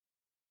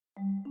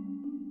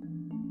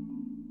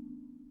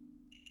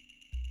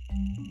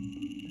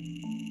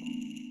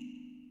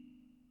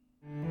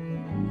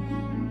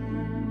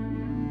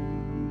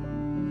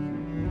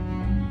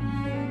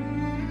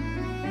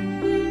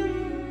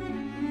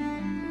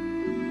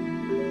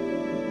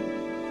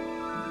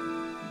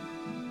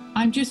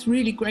I'm just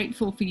really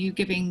grateful for you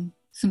giving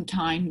some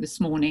time this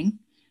morning.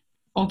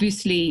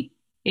 Obviously,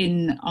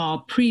 in our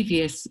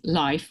previous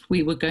life,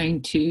 we were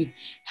going to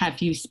have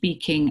you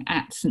speaking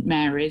at St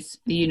Mary's,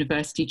 the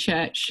University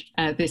Church,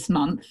 this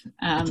month.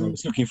 I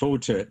was looking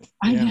forward to it.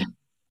 I know,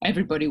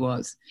 everybody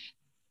was.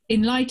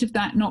 In light of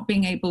that not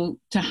being able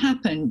to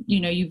happen,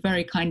 you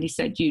very kindly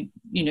said you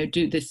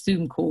do this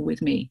Zoom call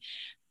with me.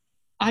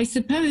 I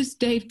suppose,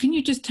 Dave, can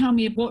you just tell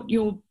me what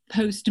your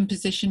post and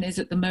position is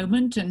at the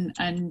moment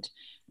and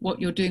what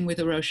you're doing with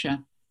A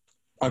Rocha?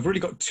 I've really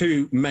got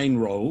two main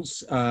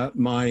roles.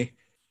 My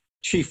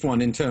chief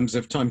one in terms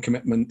of time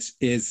commitment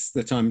is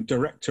that I'm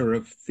Director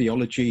of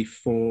Theology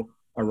for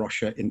A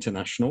Rocha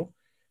International.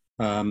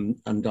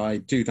 And I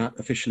do that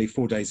officially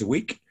 4 days a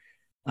week.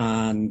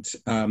 And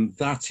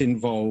that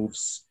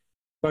involves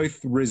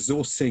both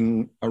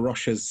resourcing A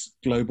Rocha's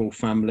global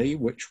family,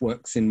 which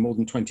works in more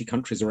than 20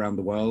 countries around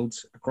the world,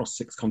 across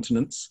 6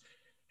 continents,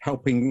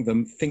 helping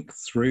them think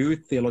through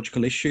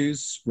theological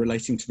issues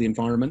relating to the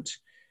environment.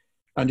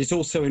 And it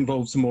also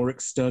involves a more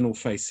external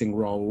facing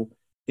role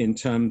in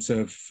terms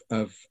of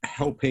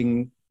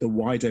helping the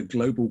wider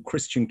global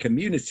Christian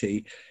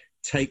community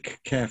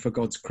take care for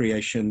God's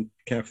creation,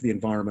 care for the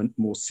environment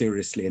more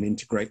seriously and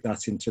integrate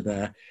that into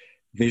their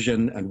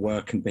vision and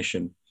work and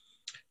mission.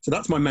 So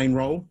that's my main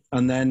role.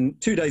 And then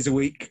 2 days a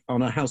week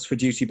on a house for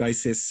duty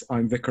basis,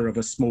 I'm vicar of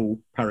a small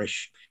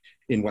parish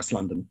in West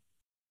London.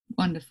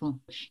 Wonderful.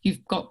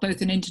 You've got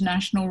both an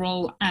international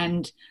role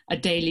and a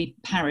daily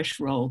parish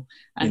role.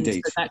 And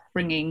Indeed. So that's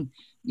bringing,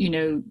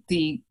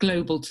 the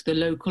global to the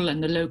local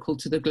and the local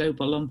to the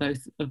global on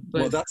both.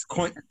 Well, that's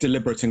quite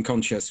deliberate and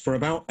conscious. For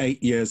about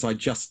 8 years, I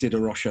just did A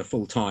Rocha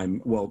full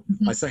time. Well,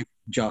 I say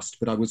just,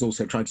 but I was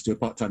also trying to do a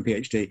part-time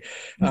PhD.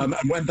 And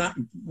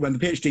when the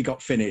PhD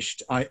got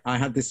finished, I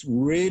had this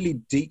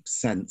really deep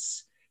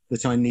sense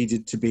that I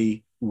needed to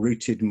be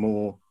rooted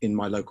more in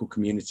my local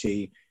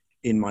community,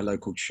 in my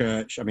local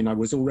church. I mean, I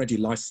was already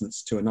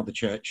licensed to another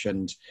church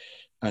and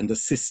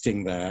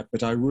assisting there,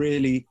 but I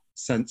really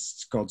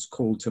sensed God's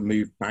call to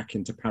move back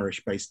into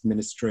parish-based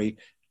ministry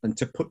and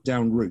to put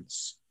down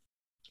roots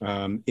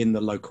in the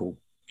local.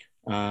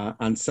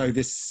 And so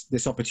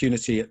this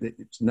opportunity at the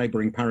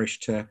neighbouring parish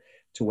to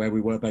where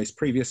we were based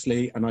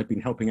previously, and I'd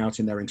been helping out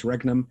in their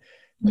interregnum,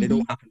 and it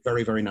all happened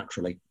very, very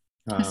naturally.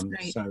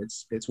 So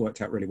it's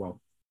worked out really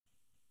well.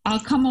 I'll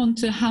come on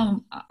to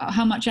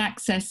how much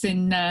access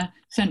in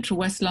central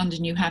West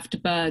London you have to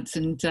birds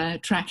and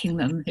tracking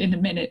them in a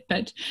minute.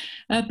 But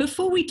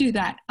before we do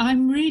that,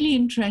 I'm really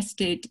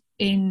interested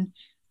in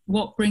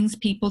what brings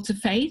people to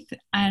faith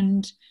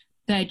and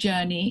their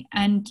journey,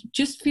 and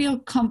just feel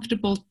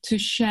comfortable to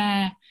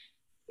share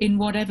in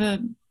whatever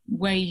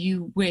way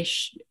you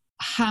wish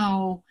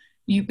how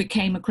you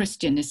became a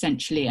Christian,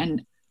 essentially,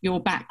 and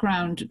your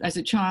background as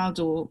a child.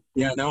 Or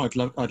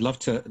I'd love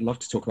to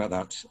talk about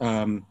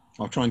that.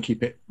 I'll try and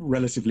keep it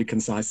relatively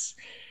concise.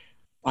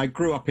 I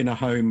grew up in a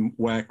home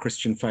where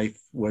Christian faith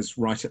was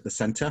right at the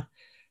centre.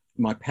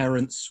 My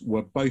parents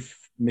were both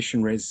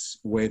missionaries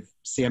with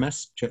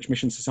CMS, Church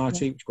Mission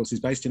Society, which of course is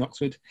based in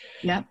Oxford,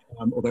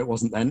 although it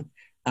wasn't then.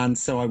 And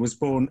so I was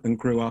born and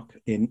grew up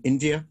in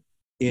India,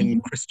 in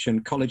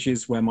Christian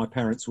colleges where my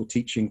parents were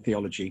teaching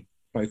theology,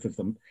 both of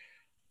them.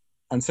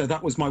 And so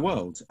that was my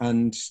world.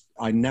 And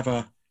I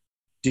never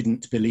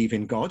didn't believe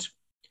in God,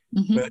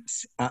 but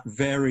at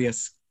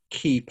various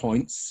key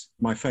points,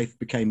 my faith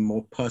became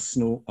more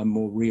personal and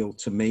more real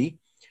to me.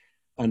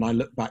 And I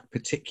look back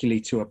particularly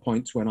to a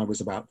point when I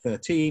was about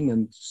 13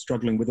 and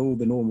struggling with all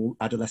the normal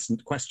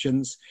adolescent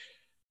questions.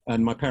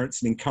 And my parents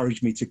had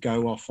encouraged me to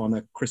go off on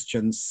a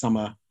Christian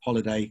summer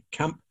holiday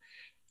camp.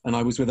 And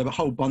I was with a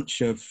whole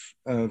bunch of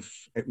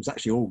it was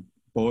actually all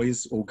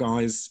boys, all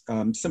guys,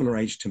 similar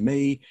age to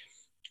me.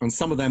 And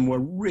some of them were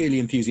really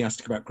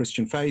enthusiastic about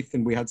Christian faith.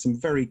 And we had some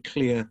very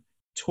clear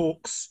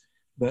talks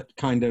that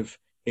kind of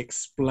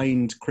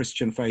explained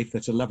Christian faith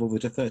at a level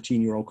that a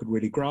 13-year-old could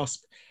really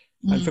grasp.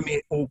 And for me,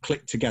 it all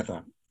clicked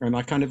together. And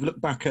I kind of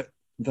look back at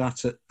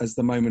that as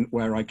the moment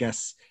where I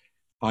guess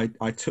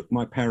I took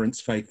my parents'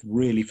 faith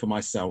really for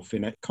myself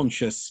in a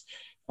conscious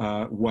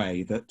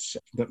way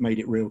that made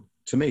it real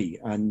to me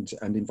and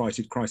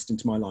invited Christ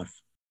into my life.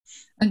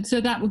 And so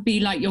that would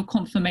be like your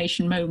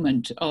confirmation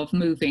moment of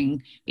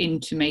moving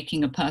into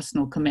making a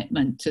personal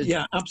commitment to...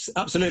 Yeah,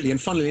 absolutely.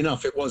 And funnily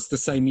enough, it was the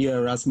same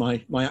year as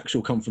my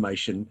actual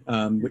confirmation,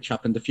 which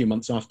happened a few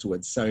months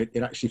afterwards. So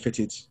it actually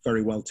fitted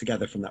very well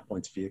together from that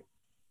point of view.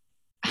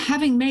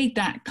 Having made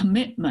that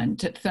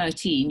commitment at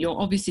 13, you're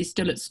obviously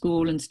still at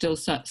school and still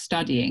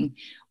studying.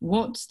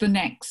 What's the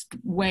next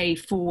way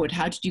forward?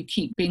 How did you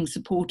keep being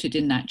supported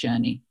in that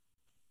journey?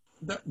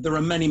 There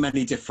are many,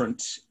 many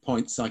different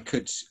points I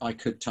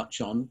could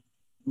touch on.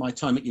 My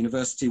time at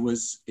university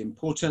was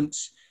important,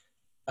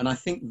 and I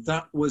think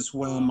that was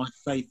where my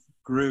faith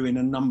grew in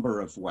a number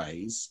of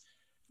ways,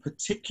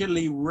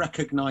 particularly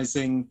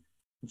recognizing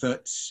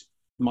that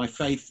my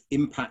faith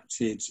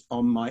impacted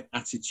on my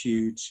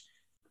attitude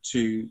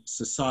to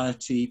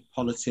society,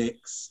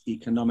 politics,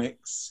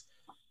 economics,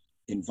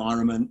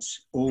 environment,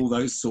 all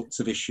those sorts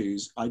of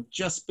issues. I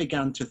just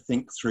began to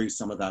think through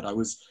some of that. I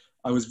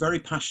was very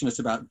passionate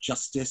about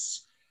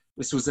justice.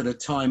 This was at a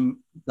time,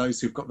 those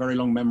who've got very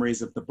long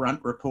memories of the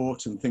Brandt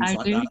Report and things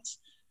like that.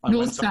 I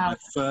went on my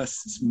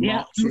first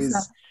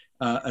marches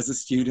as a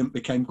student,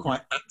 became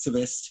quite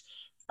activist,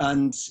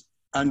 and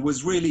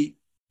was really,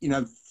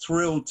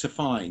 thrilled to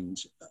find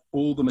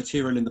all the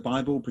material in the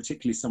Bible,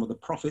 particularly some of the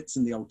prophets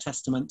in the Old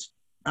Testament,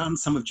 and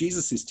some of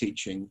Jesus's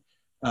teaching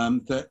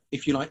that,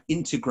 if you like,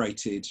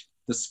 integrated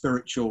the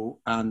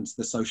spiritual and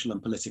the social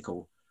and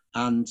political.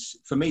 And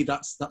for me,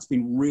 that's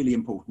been really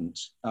important.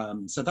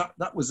 So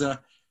that was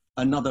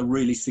another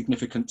really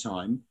significant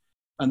time.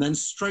 And then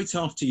straight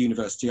after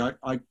university,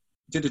 I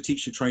did a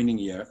teacher training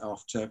year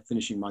after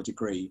finishing my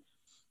degree.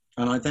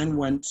 And I then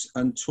went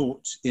and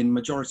taught in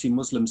majority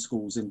Muslim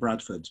schools in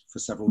Bradford for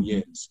several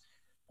years.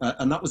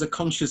 And that was a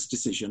conscious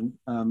decision.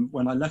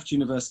 When I left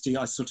university,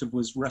 I sort of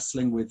was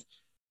wrestling with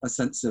a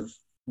sense of,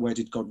 where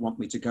did God want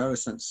me to go?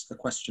 A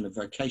question of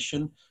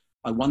vocation.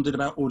 I wondered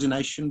about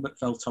ordination, but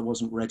felt I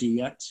wasn't ready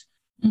yet.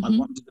 I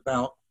wondered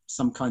about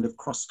some kind of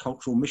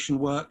cross-cultural mission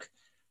work,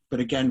 but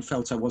again,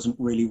 felt I wasn't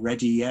really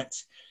ready yet.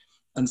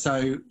 And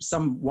so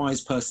some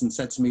wise person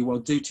said to me, well,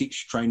 do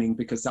teacher training,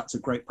 because that's a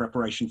great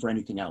preparation for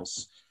anything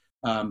else,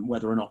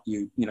 whether or not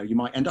you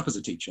might end up as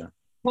a teacher.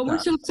 What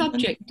was your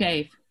subject,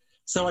 Dave?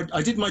 So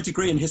I did my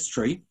degree in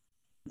history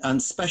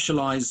and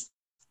specialized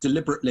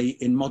deliberately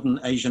in modern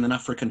Asian and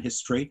African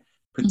history,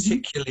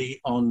 particularly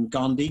on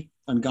Gandhi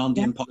and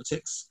Gandhian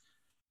politics.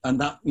 And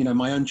that,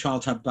 my own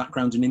childhood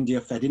background in India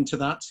fed into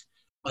that.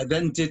 I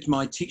then did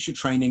my teacher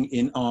training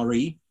in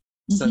RE.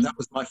 So that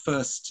was my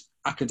first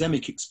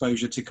academic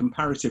exposure to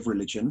comparative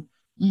religion,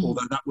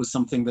 although that was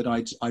something that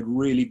I'd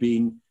really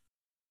been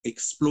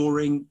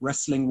exploring,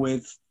 wrestling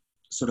with,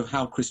 sort of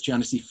how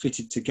Christianity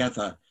fitted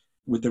together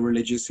with the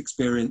religious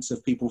experience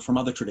of people from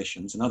other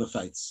traditions and other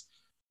faiths.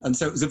 And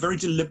so it was a very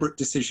deliberate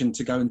decision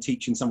to go and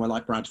teach in somewhere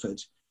like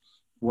Bradford,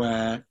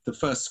 where the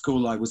first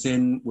school I was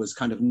in was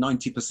kind of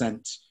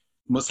 90%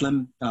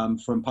 Muslim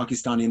from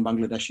Pakistani and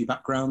Bangladeshi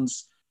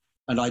backgrounds.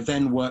 And I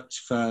then worked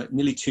for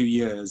nearly 2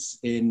 years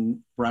in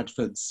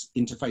Bradford's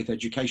Interfaith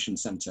Education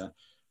Centre,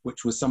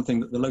 which was something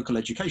that the local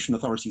education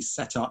authorities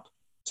set up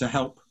to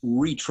help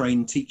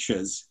retrain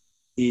teachers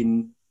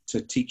into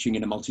teaching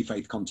in a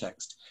multi-faith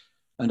context.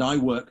 And I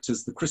worked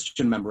as the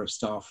Christian member of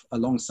staff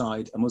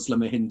alongside a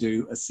Muslim, a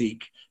Hindu, a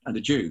Sikh, and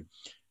a Jew.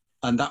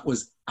 And that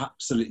was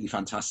absolutely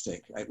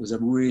fantastic. It was a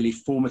really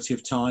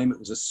formative time. It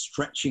was a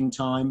stretching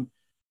time.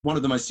 One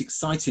of the most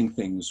exciting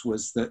things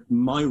was that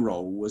my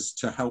role was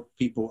to help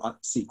people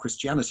see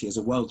Christianity as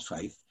a world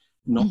faith,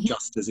 not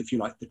just as, if you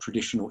like, the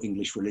traditional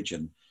English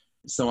religion.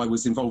 So I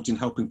was involved in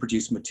helping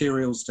produce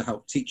materials to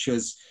help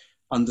teachers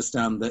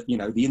understand that,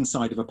 the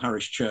inside of a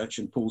parish church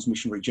and Paul's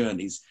missionary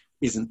journeys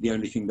isn't the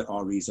only thing that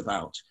RE is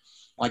about.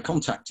 I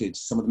contacted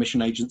some of the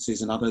mission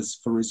agencies and others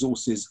for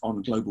resources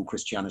on global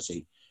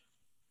Christianity,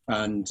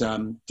 and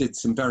did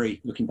some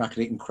looking back at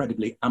it,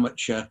 incredibly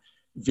amateur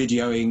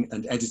videoing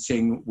and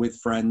editing with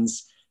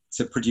friends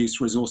to produce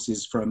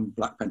resources from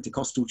Black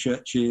Pentecostal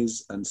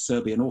churches and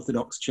Serbian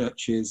Orthodox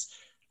churches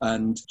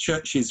and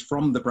churches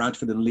from the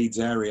Bradford and Leeds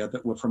area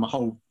that were from a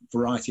whole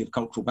variety of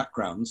cultural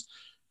backgrounds,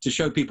 to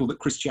show people that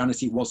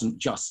Christianity wasn't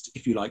just,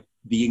 if you like,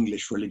 the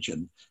English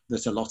religion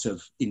that a lot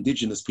of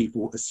indigenous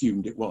people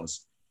assumed it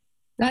was.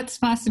 That's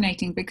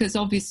fascinating, because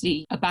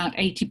obviously about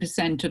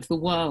 80% of the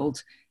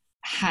world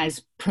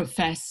has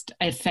professed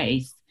a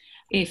faith.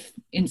 If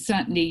in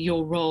certainly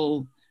your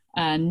role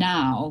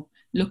now,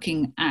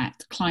 looking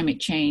at climate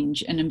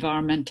change and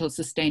environmental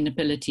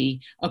sustainability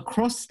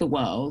across the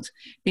world,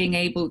 being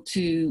able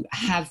to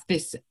have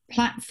this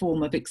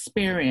platform of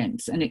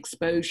experience and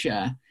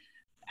exposure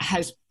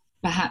has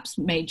perhaps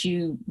made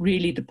you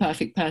really the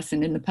perfect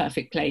person in the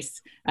perfect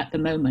place at the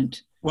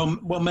moment. Well,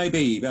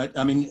 maybe.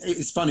 I mean,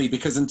 it's funny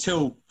because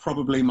until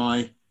probably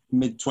my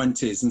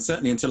mid-20s, and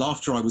certainly until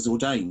after I was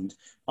ordained,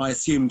 I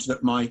assumed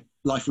that my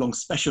lifelong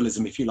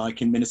specialism, if you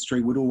like, in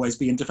ministry would always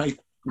be interfaith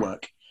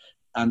work,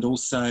 and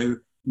also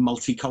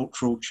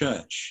multicultural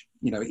church,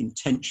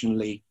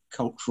 intentionally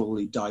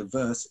culturally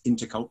diverse,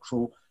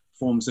 intercultural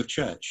forms of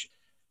church.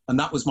 And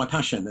that was my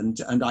passion.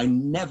 And I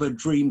never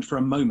dreamed for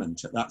a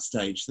moment at that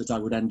stage that I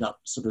would end up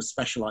sort of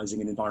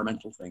specializing in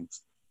environmental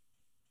things.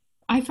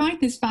 I find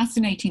this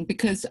fascinating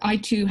because I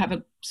too have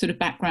a sort of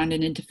background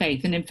in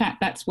interfaith. And in fact,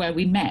 that's where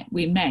we met.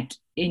 We met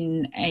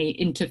in a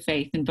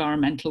interfaith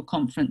environmental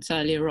conference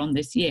earlier on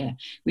this year.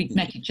 We'd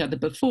met each other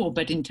before,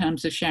 but in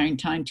terms of sharing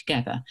time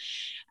together.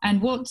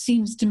 And what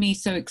seems to me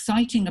so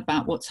exciting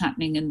about what's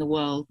happening in the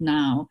world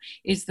now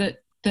is that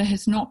there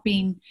has not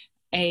been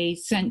a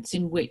sense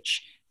in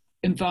which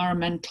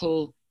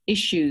environmental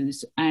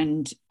issues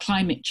and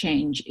climate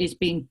change is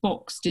being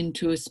boxed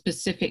into a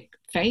specific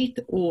faith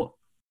or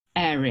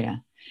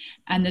area.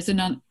 And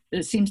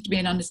there seems to be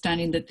an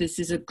understanding that this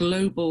is a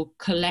global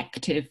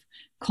collective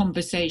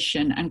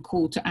conversation and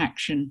call to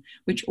action,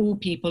 which all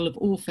people of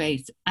all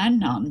faiths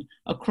and none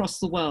across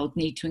the world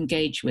need to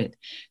engage with.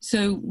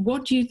 So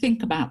what do you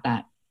think about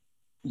that?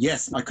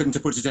 Yes, I couldn't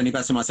have put it any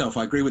better myself.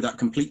 I agree with that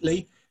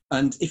completely.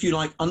 And if you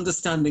like,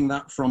 understanding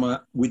that from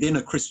within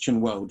a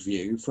Christian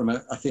worldview, from a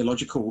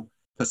theological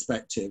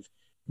perspective,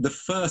 the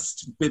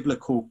first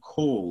biblical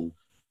call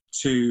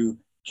to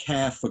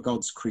care for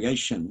God's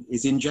creation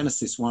is in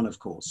Genesis 1, of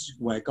course,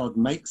 where God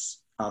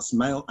makes us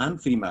male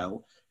and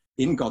female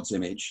in God's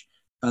image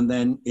and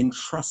then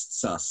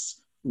entrusts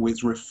us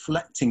with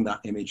reflecting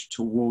that image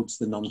towards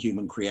the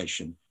non-human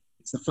creation.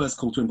 It's the first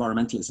call to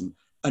environmentalism.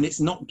 And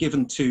it's not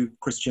given to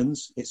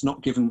Christians, it's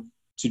not given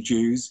to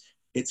Jews,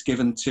 it's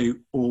given to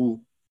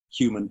all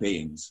human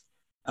beings.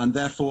 And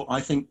therefore,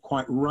 I think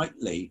quite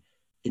rightly,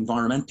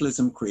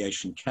 environmentalism,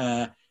 creation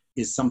care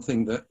is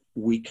something that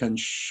we can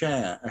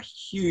share a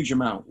huge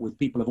amount with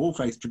people of all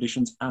faith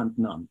traditions and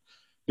none,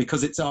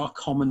 because it's our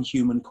common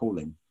human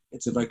calling.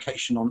 It's a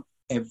vocation on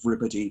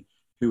everybody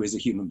who is a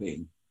human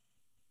being.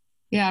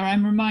 Yeah,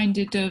 I'm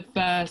reminded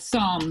of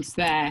Psalms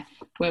there,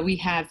 where we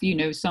have,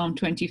 Psalm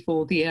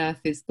 24, the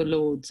earth is the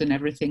Lord's and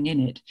everything in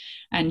it.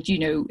 And,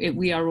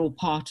 we are all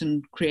part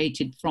and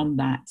created from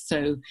that.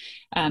 So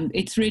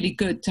it's really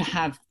good to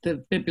have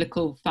the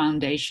biblical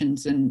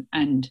foundations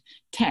and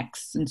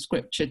texts and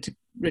scripture to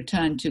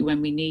return to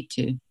when we need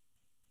to.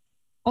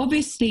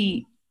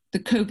 Obviously, the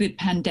COVID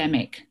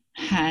pandemic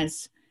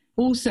has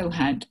also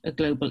had a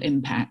global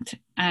impact.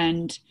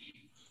 And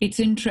it's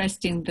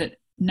interesting that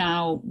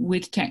now,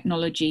 with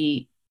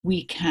technology,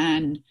 we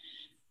can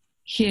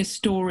hear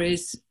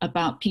stories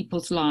about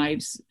people's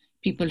lives,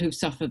 people who've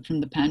suffered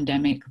from the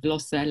pandemic, have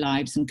lost their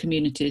lives, and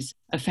communities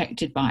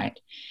affected by it.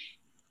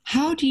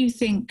 How do you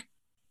think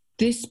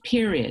this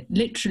period,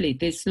 literally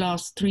this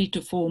last 3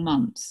 to 4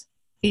 months,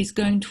 is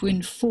going to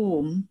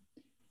inform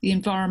the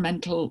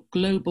environmental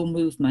global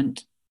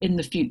movement in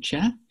the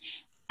future?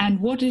 And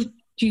what do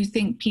you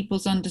think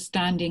people's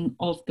understanding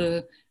of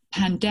the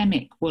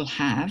pandemic will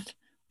have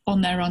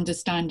on their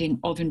understanding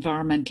of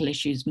environmental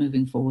issues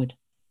moving forward?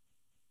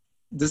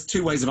 There's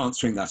two ways of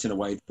answering that in a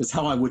way. There's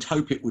how I would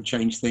hope it would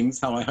change things,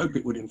 how I hope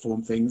it would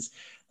inform things,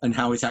 and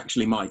how it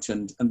actually might.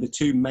 And the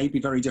two may be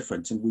very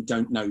different, and we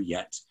don't know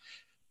yet.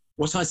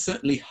 What I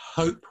certainly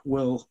hope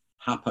will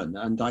happen,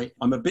 and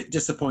I'm a bit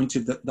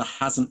disappointed that there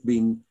hasn't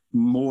been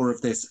more of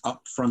this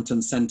up front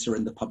and center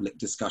in the public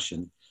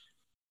discussion,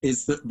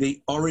 is that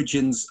the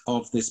origins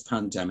of this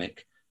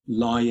pandemic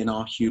lie in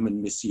our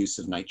human misuse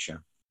of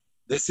nature.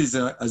 This is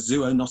a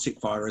zoonotic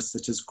virus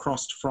that has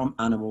crossed from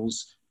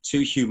animals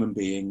to human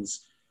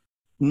beings,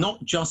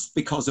 not just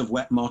because of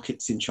wet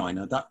markets in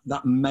China.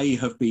 That may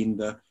have been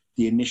the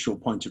initial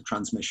point of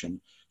transmission,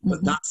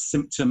 but that's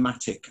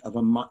symptomatic of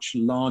a much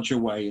larger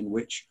way in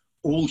which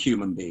all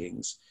human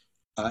beings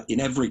in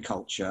every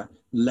culture,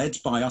 led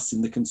by us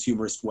in the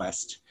consumerist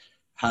West,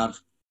 have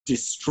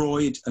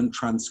destroyed and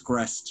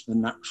transgressed the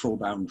natural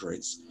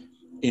boundaries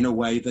in a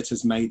way that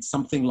has made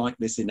something like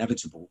this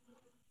inevitable.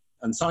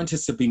 And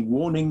scientists have been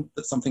warning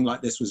that something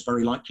like this was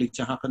very likely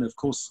to happen. Of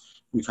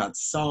course, we've had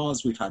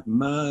SARS, we've had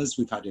MERS,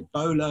 we've had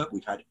Ebola,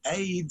 we've had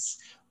AIDS,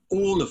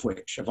 all of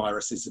which are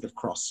viruses that have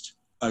crossed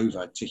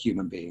over to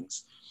human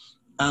beings.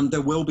 And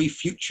there will be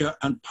future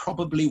and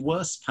probably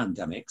worse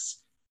pandemics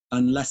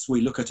unless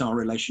we look at our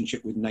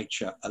relationship with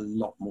nature a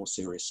lot more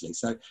seriously.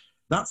 So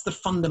that's the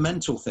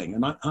fundamental thing.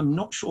 And I'm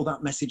not sure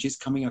that message is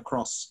coming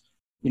across.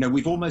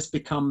 We've almost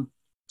become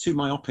too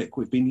myopic.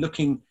 We've been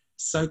looking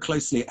so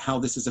closely at how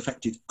this has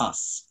affected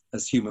us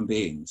as human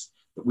beings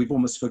that we've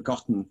almost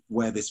forgotten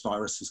where this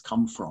virus has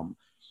come from,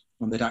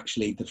 and that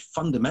actually the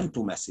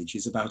fundamental message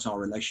is about our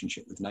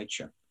relationship with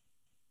nature.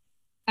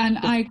 And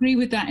I agree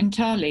with that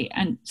entirely.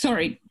 And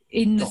sorry,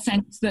 in the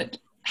sense that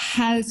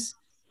has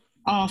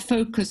our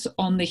focus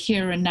on the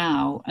here and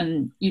now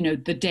and,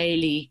 the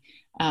daily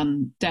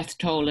death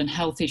toll and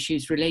health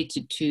issues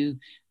related to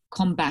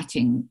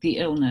combating the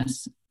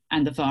illness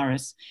and the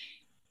virus,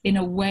 in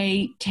a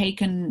way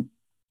taken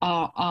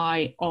our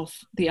eye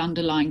off the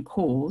underlying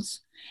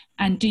cause?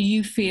 And do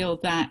you feel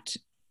that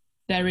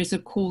there is a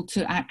call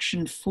to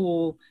action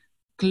for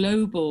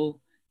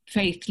global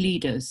faith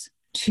leaders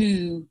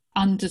to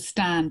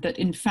understand that,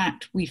 in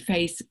fact, we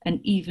face an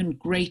even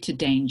greater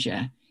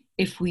danger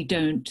if we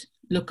don't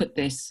look at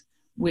this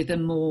with a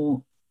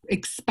more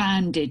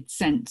expanded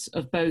sense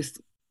of both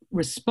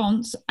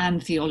response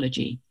and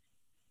theology?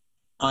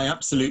 I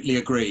absolutely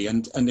agree.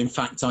 And in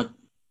fact,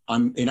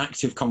 I'm in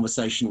active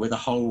conversation with a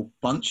whole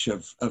bunch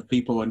of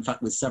people, in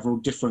fact, with several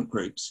different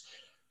groups,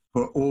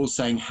 who are all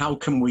saying, how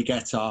can we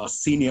get our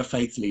senior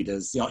faith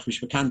leaders, the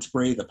Archbishop of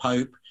Canterbury, the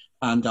Pope,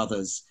 and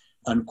others,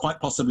 and quite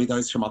possibly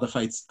those from other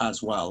faiths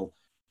as well,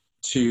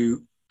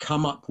 to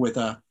come up with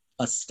a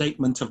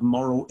statement of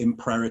moral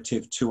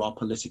imperative to our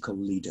political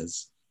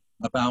leaders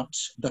about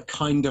the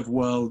kind of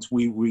world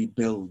we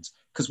rebuild.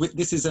 Because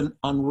this is an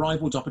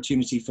unrivaled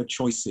opportunity for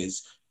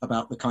choices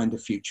about the kind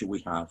of future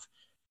we have.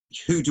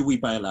 Who do we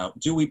bail out?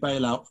 Do we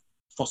bail out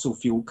fossil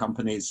fuel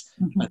companies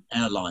and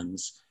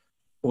airlines?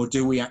 Or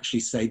do we actually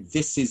say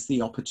this is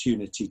the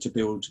opportunity to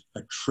build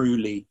a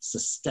truly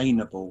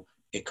sustainable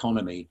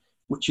economy,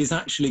 which is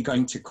actually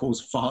going to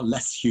cause far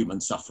less human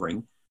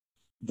suffering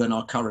than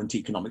our current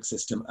economic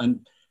system?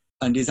 And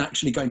and is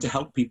actually going to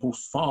help people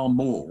far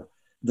more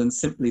than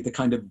simply the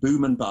kind of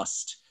boom and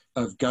bust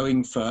of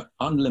going for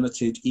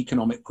unlimited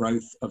economic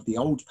growth of the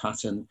old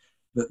pattern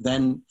that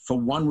then, for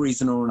one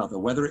reason or another,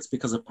 whether it's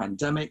because of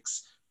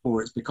pandemics,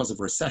 or it's because of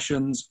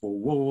recessions or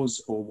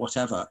wars or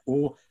whatever,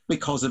 or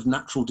because of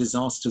natural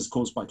disasters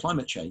caused by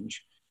climate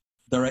change,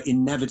 there are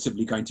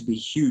inevitably going to be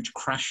huge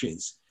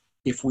crashes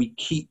if we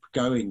keep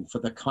going for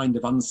the kind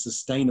of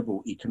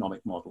unsustainable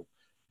economic model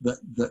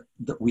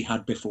that we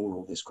had before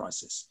all this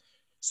crisis.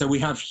 So we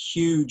have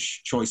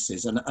huge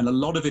choices, and a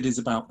lot of it is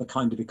about the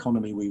kind of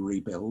economy we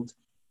rebuild,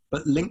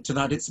 but linked to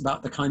that, it's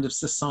about the kind of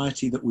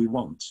society that we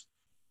want.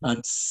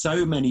 And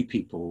so many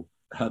people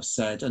have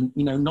said, and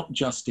not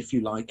just, if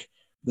you like,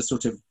 the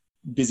sort of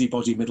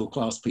busybody middle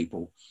class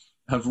people,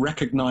 have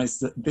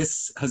recognized that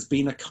this has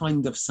been a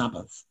kind of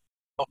Sabbath,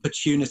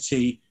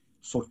 opportunity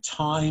for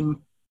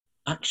time,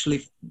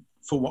 actually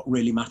for what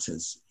really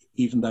matters,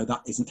 even though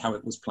that isn't how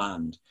it was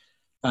planned.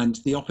 And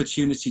the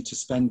opportunity to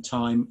spend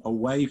time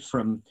away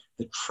from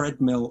the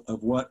treadmill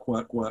of work,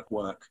 work, work,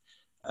 work,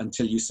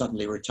 until you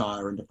suddenly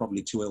retire and are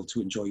probably too ill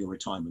to enjoy your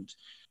retirement.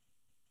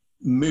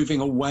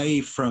 Moving away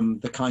from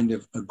the kind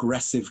of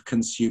aggressive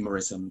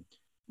consumerism,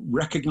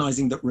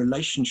 recognizing that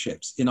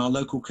relationships in our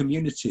local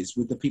communities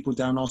with the people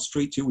down our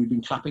street who we've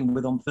been clapping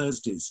with on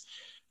Thursdays,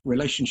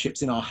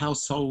 relationships in our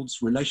households,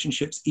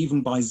 relationships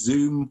even by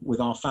Zoom with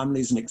our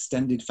families and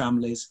extended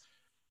families,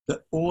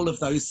 that all of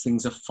those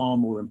things are far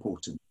more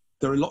important.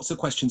 There are lots of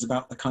questions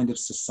about the kind of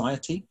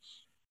society.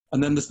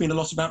 And then there's been a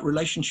lot about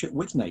relationship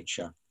with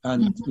nature.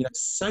 And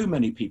so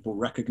many people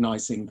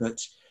recognizing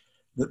that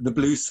the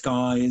blue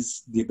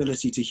skies, the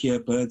ability to hear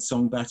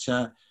birdsong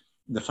better,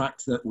 the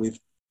fact that with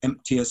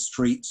emptier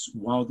streets,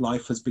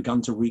 wildlife has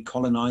begun to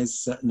recolonize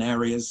certain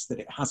areas that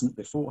it hasn't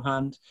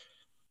beforehand.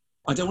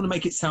 I don't want to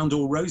make it sound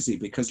all rosy,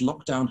 because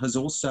lockdown has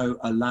also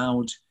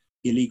allowed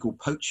illegal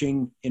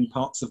poaching in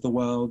parts of the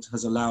world,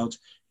 has allowed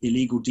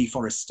illegal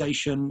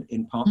deforestation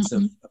in parts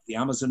of the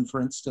Amazon,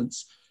 for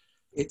instance.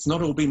 It's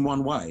not all been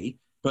one way,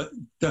 but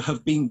there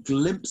have been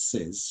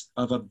glimpses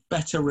of a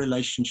better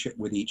relationship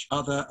with each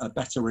other, a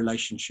better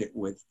relationship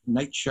with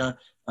nature,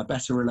 a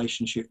better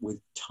relationship with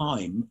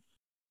time,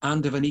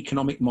 and of an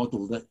economic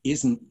model that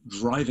isn't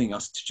driving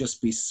us to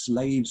just be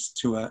slaves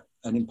to an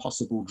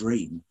impossible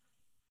dream.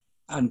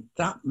 And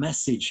that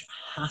message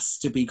has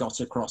to be got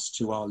across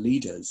to our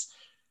leaders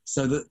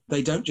so that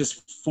they don't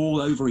just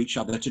fall over each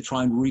other to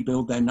try and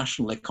rebuild their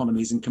national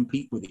economies and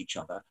compete with each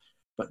other,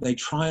 but they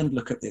try and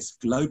look at this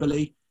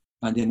globally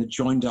and in a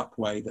joined up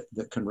way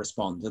that can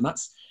respond. And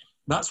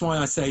that's why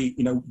I say,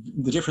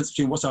 the difference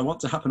between what I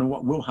want to happen and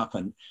what will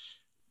happen,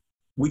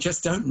 we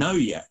just don't know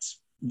yet.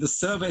 The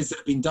surveys that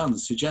have been done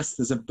suggest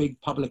there's a big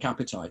public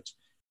appetite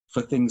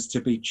for things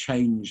to be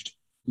changed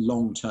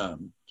long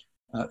term,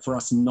 for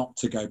us not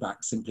to go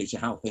back simply to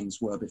how things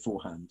were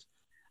beforehand.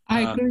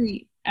 I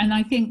agree. And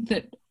I think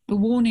that the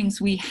warnings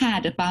we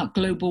had about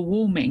global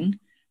warming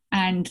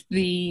and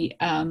the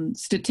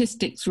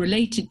statistics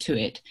related to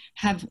it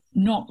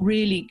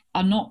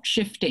are not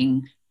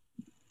shifting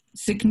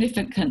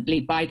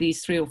significantly by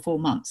these 3 or 4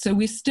 months. So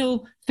we're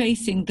still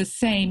facing the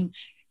same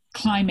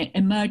climate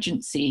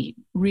emergency,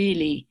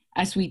 really,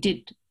 as we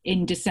did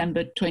in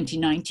December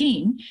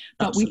 2019.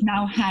 But Absolutely. We've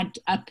now had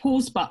a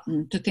pause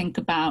button to think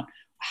about,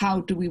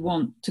 how do we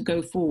want to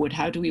go forward?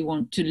 How do we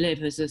want to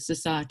live as a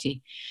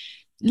society?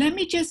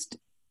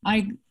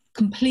 I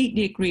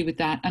completely agree with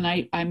that. And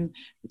I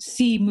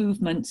see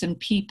movements and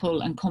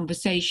people and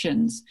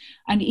conversations,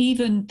 and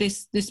even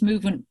this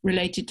movement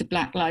related to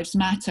Black Lives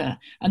Matter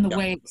and the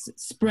way it's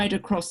spread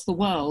across the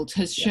world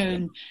has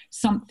shown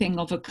something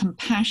of a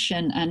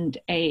compassion and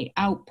a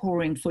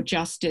outpouring for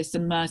justice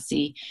and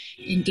mercy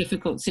in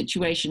difficult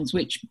situations,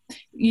 which,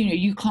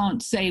 you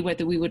can't say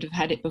whether we would have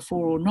had it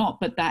before or not,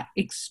 but that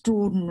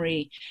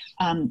extraordinary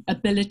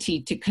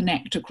ability to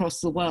connect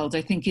across the world,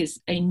 I think, is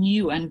a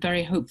new and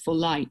very hopeful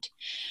light.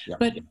 Yeah.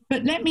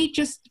 But let me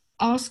just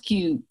ask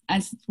you,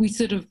 as we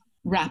sort of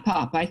wrap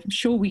up, I'm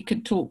sure we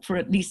could talk for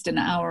at least an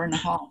hour and a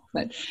half,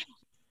 but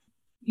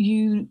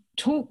you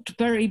talked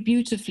very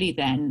beautifully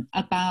then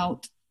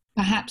about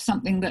perhaps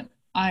something that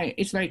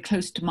is very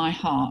close to my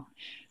heart,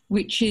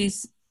 which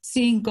is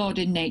seeing God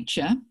in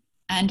nature,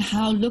 and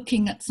how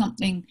looking at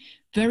something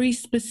very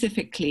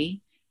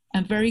specifically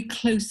and very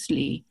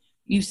closely,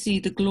 you see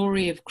the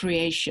glory of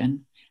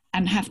creation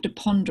and have to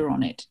ponder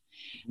on it.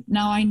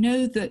 Now, I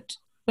know that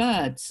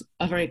birds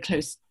are very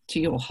close to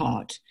your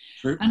heart.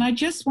 True. And I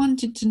just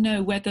wanted to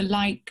know whether,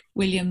 like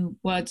William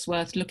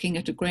Wordsworth looking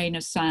at a grain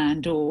of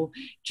sand, or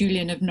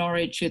Julian of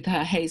Norwich with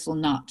her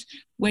hazelnut,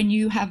 when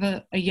you have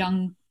a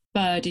young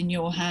bird in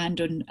your hand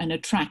and are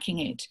tracking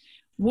it,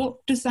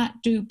 what does that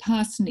do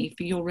personally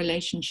for your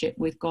relationship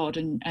with God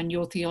and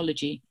your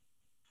theology?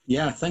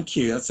 Yeah, thank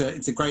you.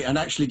 It's a great, and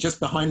actually just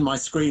behind my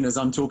screen as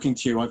I'm talking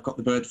to you, I've got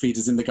the bird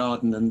feeders in the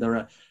garden, and there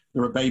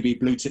are baby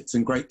blue tits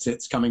and great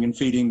tits coming and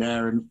feeding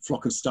there, and a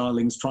flock of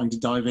starlings trying to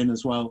dive in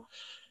as well.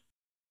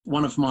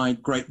 one of my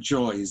great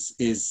joys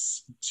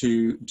is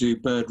to do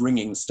bird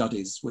ringing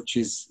studies, which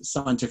is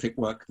scientific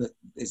work that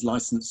is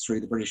licensed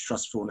through the British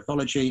Trust for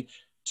Ornithology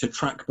to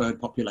track bird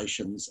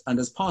populations. And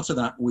as part of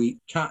that, we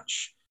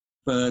catch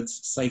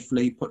birds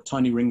safely, put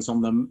tiny rings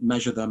on them,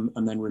 measure them,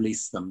 and then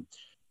release them.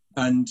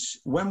 And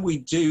when we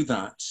do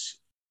that,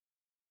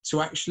 to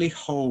actually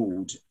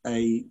hold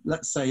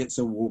let's say it's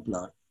a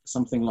warbler,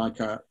 something like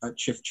a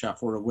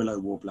chiffchaff or a willow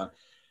warbler,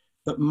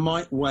 that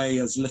might weigh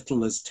as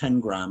little as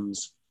 10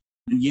 grams,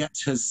 and yet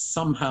has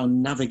somehow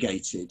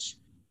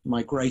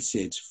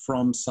migrated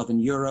from Southern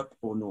Europe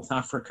or North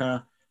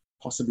Africa,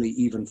 possibly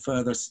even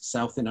further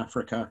south in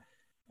Africa,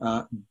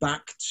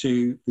 back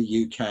to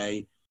the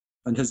UK,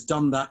 and has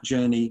done that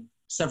journey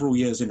several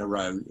years in a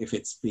row, if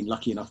it's been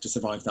lucky enough to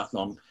survive that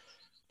long.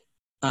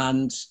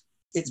 And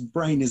its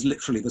brain is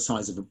literally the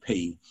size of a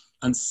pea.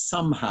 And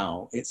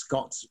somehow it's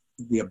got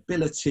the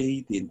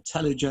ability, the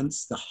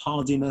intelligence, the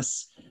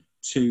hardiness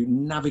to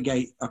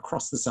navigate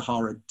across the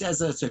Sahara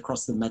Desert,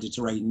 across the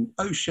Mediterranean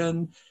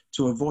Ocean,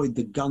 to avoid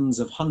the guns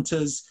of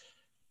hunters,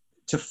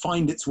 to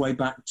find its way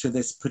back to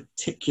this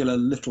particular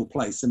little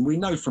place. And we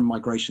know from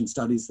migration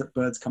studies that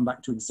birds come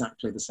back to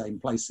exactly the same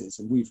places.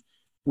 And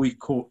we've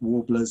caught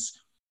warblers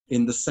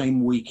in the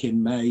same week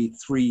in May,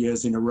 3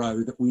 years in a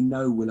row, that we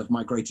know will have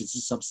migrated to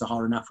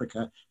sub-Saharan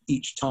Africa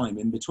each time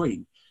in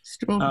between.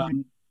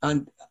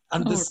 And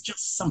there's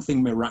just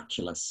something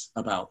miraculous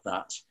about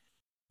that.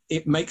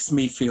 It makes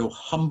me feel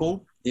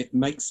humble. It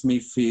makes me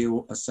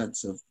feel a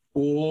sense of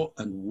awe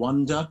and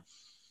wonder.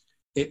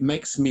 It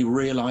makes me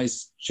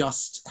realize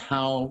just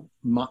how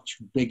much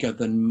bigger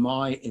than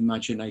my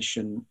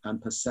imagination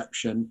and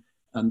perception,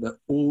 and that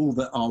all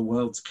that our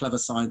world's clever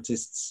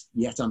scientists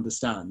yet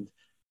understand,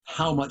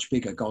 how much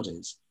bigger God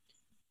is.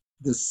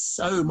 There's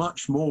so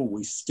much more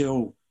we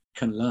still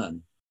can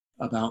learn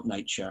about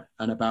nature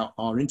and about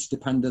our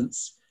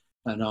interdependence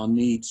and our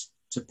need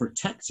to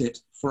protect it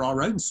for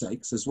our own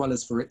sakes as well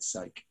as for its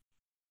sake.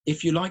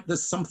 If you like,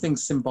 there's something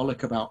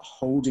symbolic about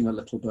holding a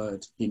little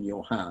bird in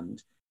your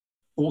hand,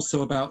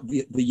 also about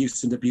the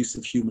use and abuse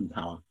of human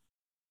power.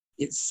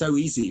 It's so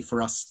easy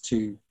for us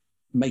to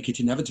make it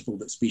inevitable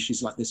that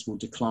species like this will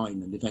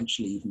decline and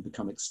eventually even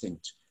become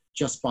extinct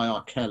just by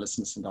our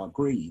carelessness and our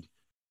greed.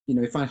 You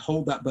know, if I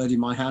hold that bird in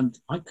my hand,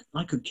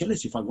 I could kill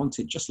it if I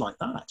wanted, just like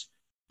that.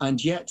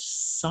 And yet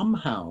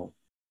somehow,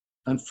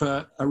 and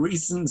for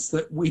reasons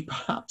that we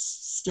perhaps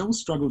still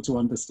struggle to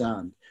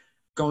understand,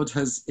 God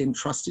has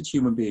entrusted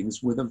human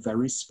beings with a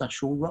very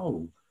special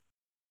role.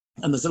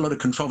 And there's a lot of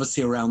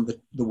controversy around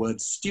the word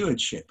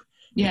stewardship,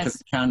 because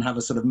it can have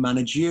a sort of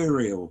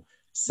managerial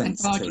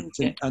sense to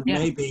it. And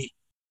maybe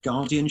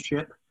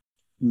guardianship,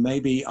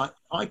 maybe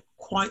I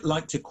quite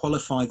like to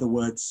qualify the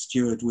word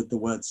steward with the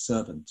word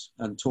servant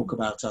and talk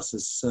about us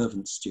as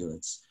servant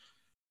stewards,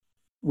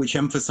 which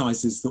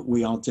emphasizes that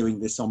we are doing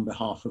this on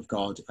behalf of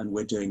God, and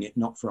we're doing it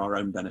not for our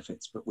own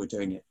benefits, but we're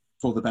doing it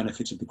for the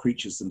benefit of the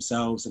creatures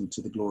themselves and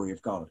to the glory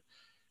of God.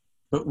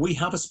 But we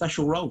have a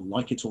special role,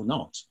 like it or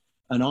not,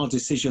 and our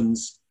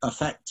decisions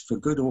affect, for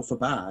good or for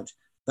bad,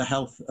 the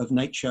health of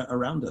nature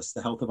around us,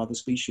 the health of other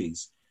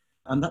species.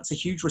 And that's a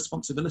huge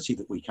responsibility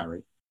that we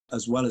carry,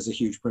 as well as a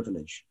huge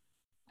privilege.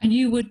 And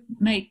you would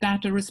make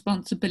that a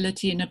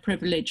responsibility and a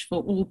privilege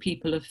for all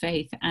people of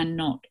faith and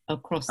not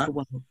across the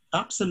world?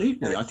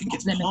 Absolutely. I think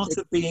it's part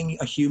of being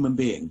a human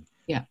being.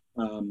 Yeah.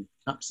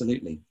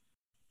 Absolutely.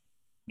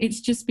 It's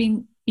just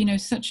been, you know,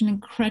 such an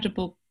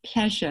incredible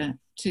pleasure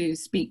to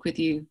speak with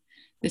you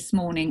this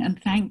morning.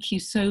 And thank you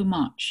so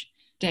much,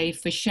 Dave,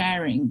 for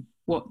sharing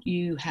what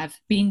you have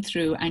been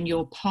through and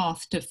your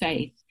path to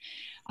faith.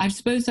 I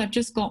suppose I've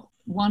just got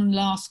one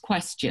last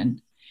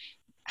question.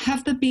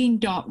 Have there been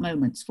dark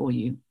moments for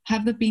you?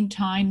 Have there been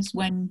times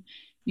when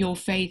your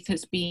faith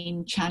has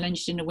been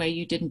challenged in a way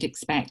you didn't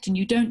expect? And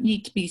you don't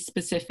need to be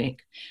specific.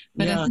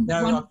 But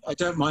I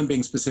don't mind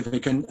being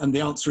specific. And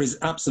the answer is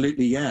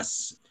absolutely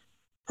yes.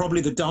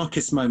 Probably the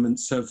darkest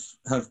moments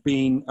have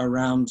been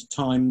around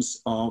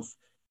times of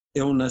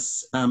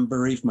illness and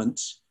bereavement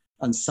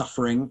and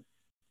suffering.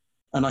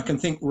 And I can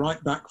think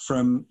right back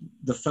from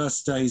the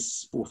first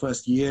days or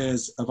first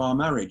years of our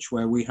marriage,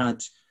 where we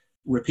had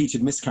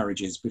repeated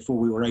miscarriages before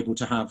we were able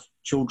to have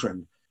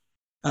children.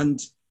 And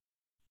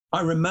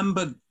I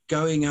remember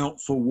going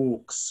out for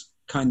walks,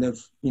 kind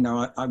of, you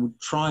know, I would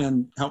try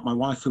and help my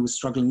wife, who was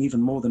struggling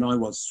even more than I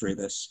was through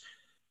this.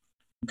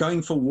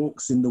 Going for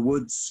walks in the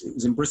woods, it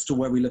was in Bristol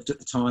where we lived at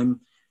the time,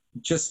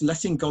 just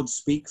letting God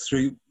speak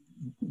through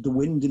the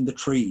wind in the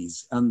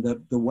trees and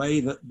the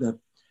way that the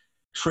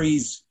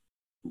trees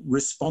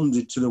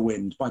responded to the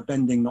wind by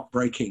bending, not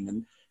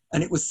breaking.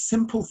 And it was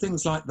simple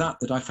things like that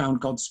that I found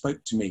God spoke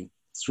to me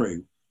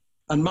through.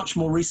 And much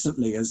more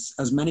recently,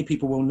 as many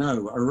people will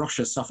know, A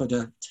Rocha suffered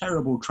a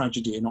terrible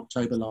tragedy in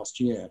October last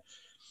year,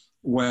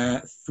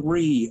 where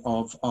 3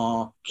 of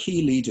our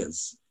key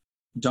leaders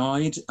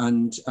died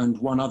and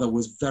one other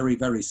was very,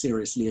 very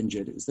seriously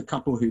injured. It was the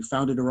couple who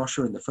founded A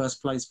Rocha in the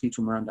first place,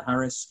 Peter and Miranda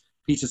Harris.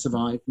 Peter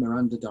survived,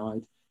 Miranda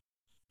died.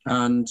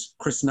 And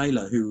Chris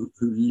Naylor, who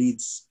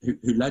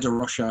led A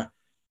Rocha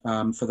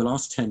for the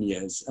last 10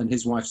 years, and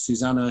his wife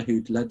Susanna,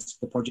 who'd led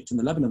the project in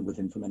the Lebanon with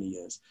him for many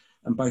years,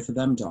 and both of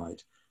them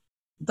died.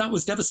 That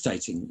was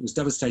devastating. It was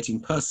devastating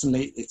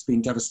personally. It's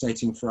been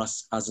devastating for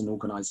us as an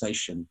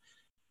organization.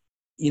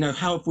 You know,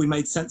 how have we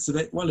made sense of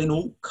it? Well, in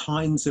all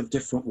kinds of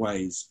different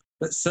ways.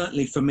 But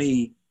certainly for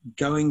me,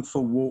 going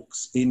for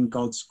walks in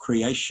God's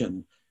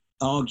creation,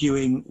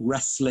 arguing,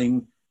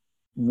 wrestling,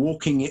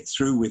 walking it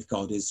through with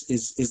God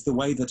is the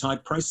way that I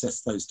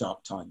process those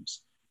dark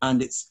times.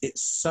 And it's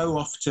so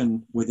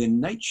often within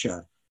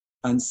nature,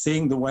 and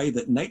seeing the way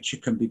that nature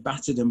can be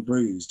battered and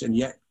bruised, and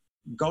yet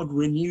God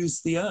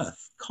renews the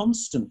earth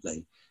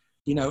constantly.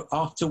 You know,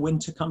 after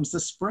winter comes the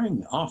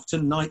spring,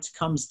 after night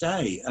comes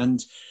day,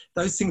 and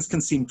those things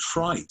can seem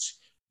trite,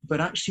 but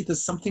actually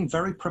there's something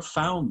very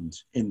profound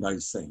in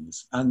those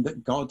things, and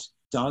that God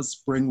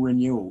does bring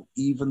renewal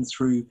even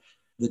through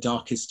the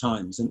darkest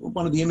times. And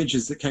one of the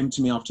images that came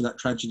to me after that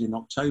tragedy in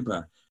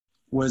October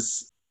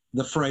was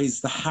the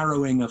phrase, the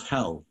harrowing of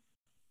hell.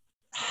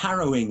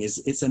 Harrowing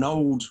it's an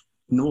old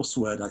Norse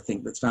word, I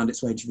think, that's found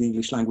its way into the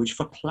English language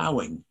for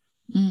ploughing.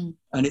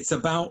 And it's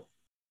about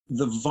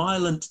the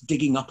violent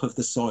digging up of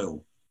the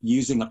soil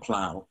using a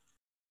plough,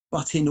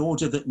 but in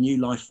order that new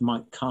life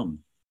might come.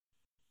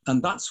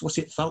 And that's what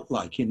it felt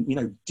like in, you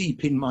know,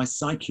 deep in my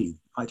psyche.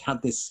 I'd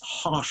had this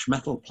harsh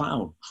metal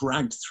plough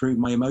dragged through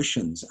my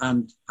emotions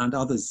and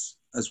others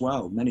as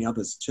well, many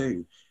others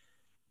too.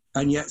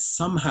 And yet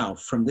somehow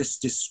from this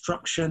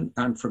destruction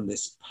and from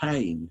this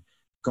pain,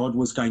 God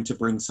was going to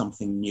bring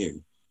something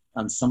new,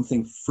 and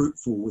something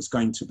fruitful was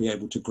going to be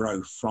able to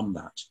grow from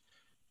that.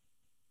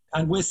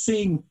 And we're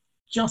seeing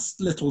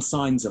just little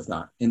signs of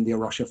that in the A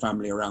Rocha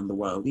family around the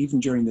world, even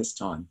during this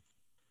time.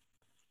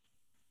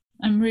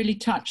 I'm really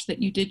touched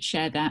that you did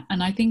share that.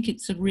 And I think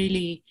it's a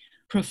really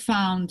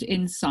profound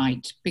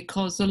insight,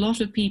 because a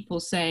lot of people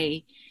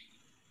say,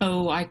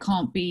 oh, I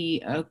can't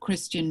be a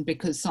Christian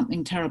because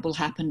something terrible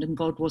happened and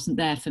God wasn't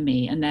there for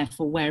me, and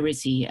therefore where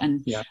is he?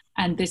 And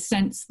this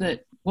sense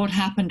that what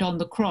happened on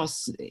the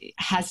cross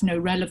has no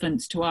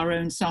relevance to our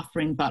own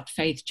suffering but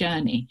faith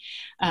journey.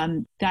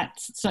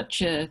 That's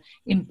such an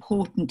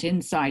important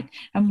insight.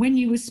 And when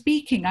you were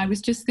speaking, I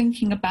was just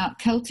thinking about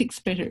Celtic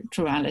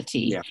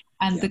spirituality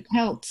and the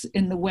Celts,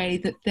 in the way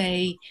that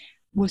they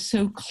were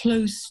so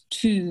close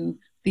to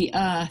the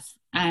earth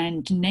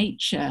and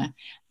nature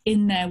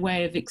in their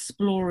way of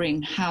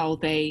exploring how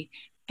they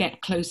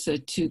get closer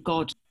to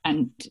God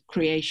and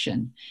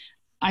creation.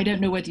 I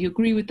don't know whether you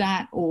agree with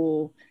that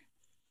or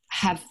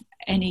have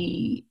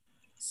any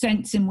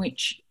sense in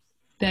which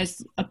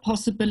there's a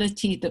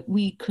possibility that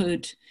we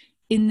could,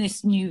 in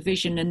this new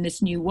vision and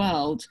this new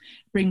world,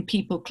 bring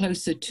people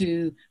closer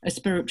to a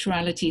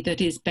spirituality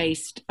that is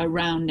based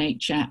around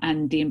nature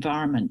and the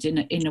environment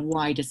in a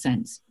wider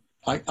sense.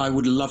 I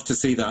would love to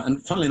see that.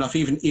 And funnily enough,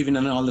 even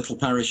in our little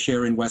parish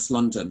here in West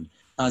London,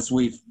 as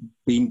we've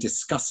been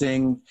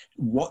discussing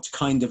what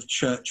kind of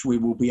church we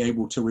will be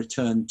able to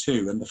return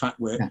to, and the fact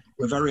we're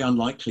very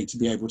unlikely to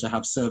be able to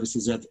have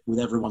services with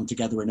everyone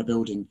together in a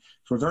building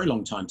for a very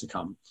long time to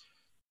come.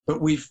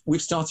 But we've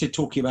started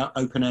talking about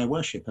open air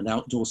worship and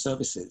outdoor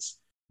services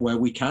where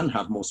we can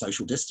have more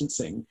social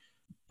distancing,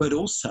 but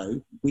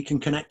also we can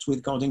connect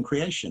with God in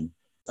creation.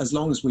 As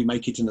long as we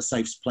make it in a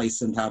safe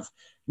place and have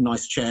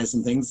nice chairs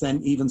and things,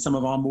 then even some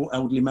of our more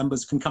elderly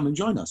members can come and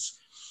join us.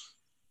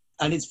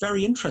 And it's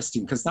very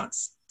interesting because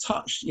that's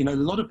touched, you know, a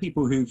lot of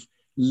people who've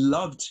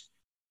loved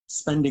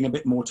spending a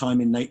bit more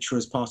time in nature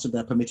as part of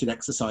their permitted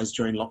exercise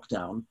during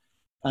lockdown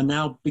are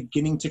now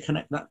beginning to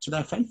connect that to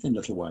their faith in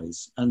little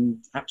ways. And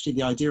actually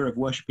the idea of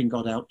worshiping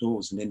God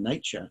outdoors and in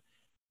nature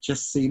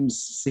just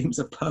seems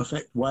a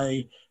perfect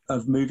way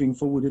of moving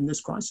forward in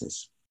this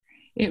crisis.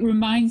 It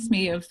reminds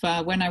me of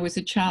when I was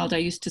a child, I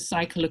used to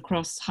cycle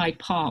across Hyde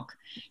Park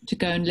to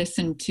go and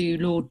listen to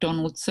Lord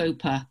Donald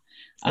Soper.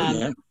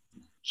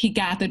 He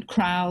gathered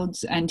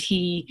crowds and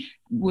he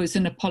was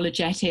an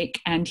apologetic,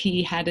 and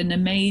he had an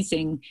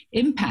amazing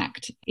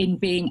impact in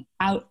being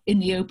out in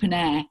the open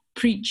air,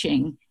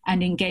 preaching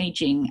and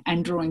engaging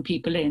and drawing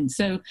people in.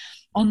 So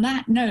on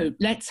that note,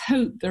 let's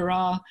hope there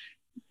are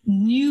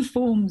new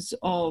forms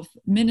of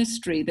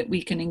ministry that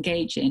we can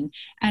engage in.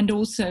 And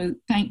also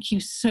thank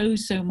you so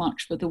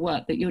much for the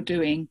work that you're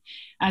doing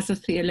as a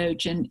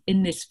theologian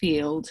in this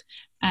field,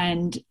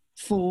 and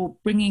for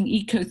bringing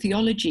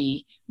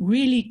eco-theology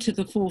really to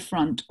the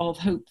forefront of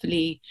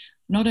hopefully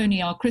not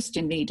only our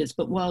Christian leaders,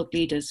 but world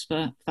leaders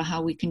for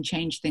how we can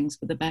change things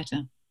for the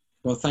better.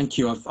 Well, thank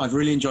you. I've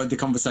really enjoyed the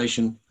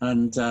conversation,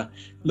 and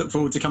look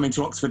forward to coming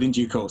to Oxford in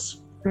due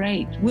course.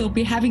 Great. We'll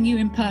be having you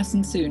in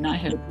person soon, I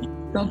hope.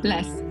 God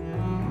bless.